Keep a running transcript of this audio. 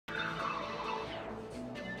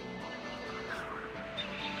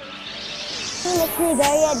makes me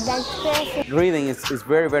very adventurous. Reading is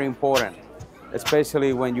very, very important,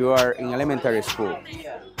 especially when you are in elementary school.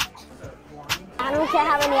 I don't care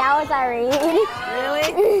how many hours I read.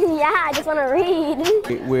 Really? Yeah, I just want to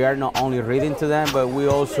read. We are not only reading to them, but we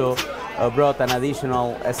also brought an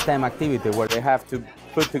additional STEM activity where they have to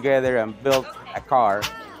put together and build a car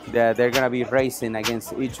that they're going to be racing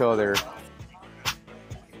against each other.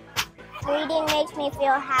 Reading makes me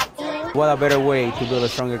feel happy. What a better way to build a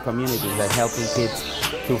stronger community than helping kids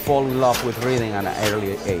to fall in love with reading at an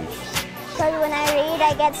early age. Because when I read,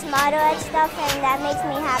 I get smarter at stuff, and that makes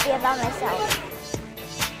me happy about myself.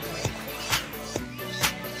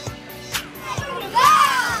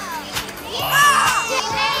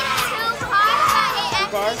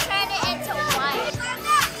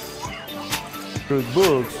 Through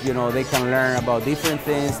books, you know, they can learn about different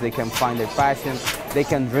things, they can find their passion, they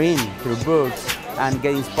can dream through books and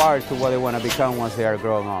get inspired to what they want to become once they are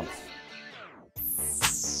grown up.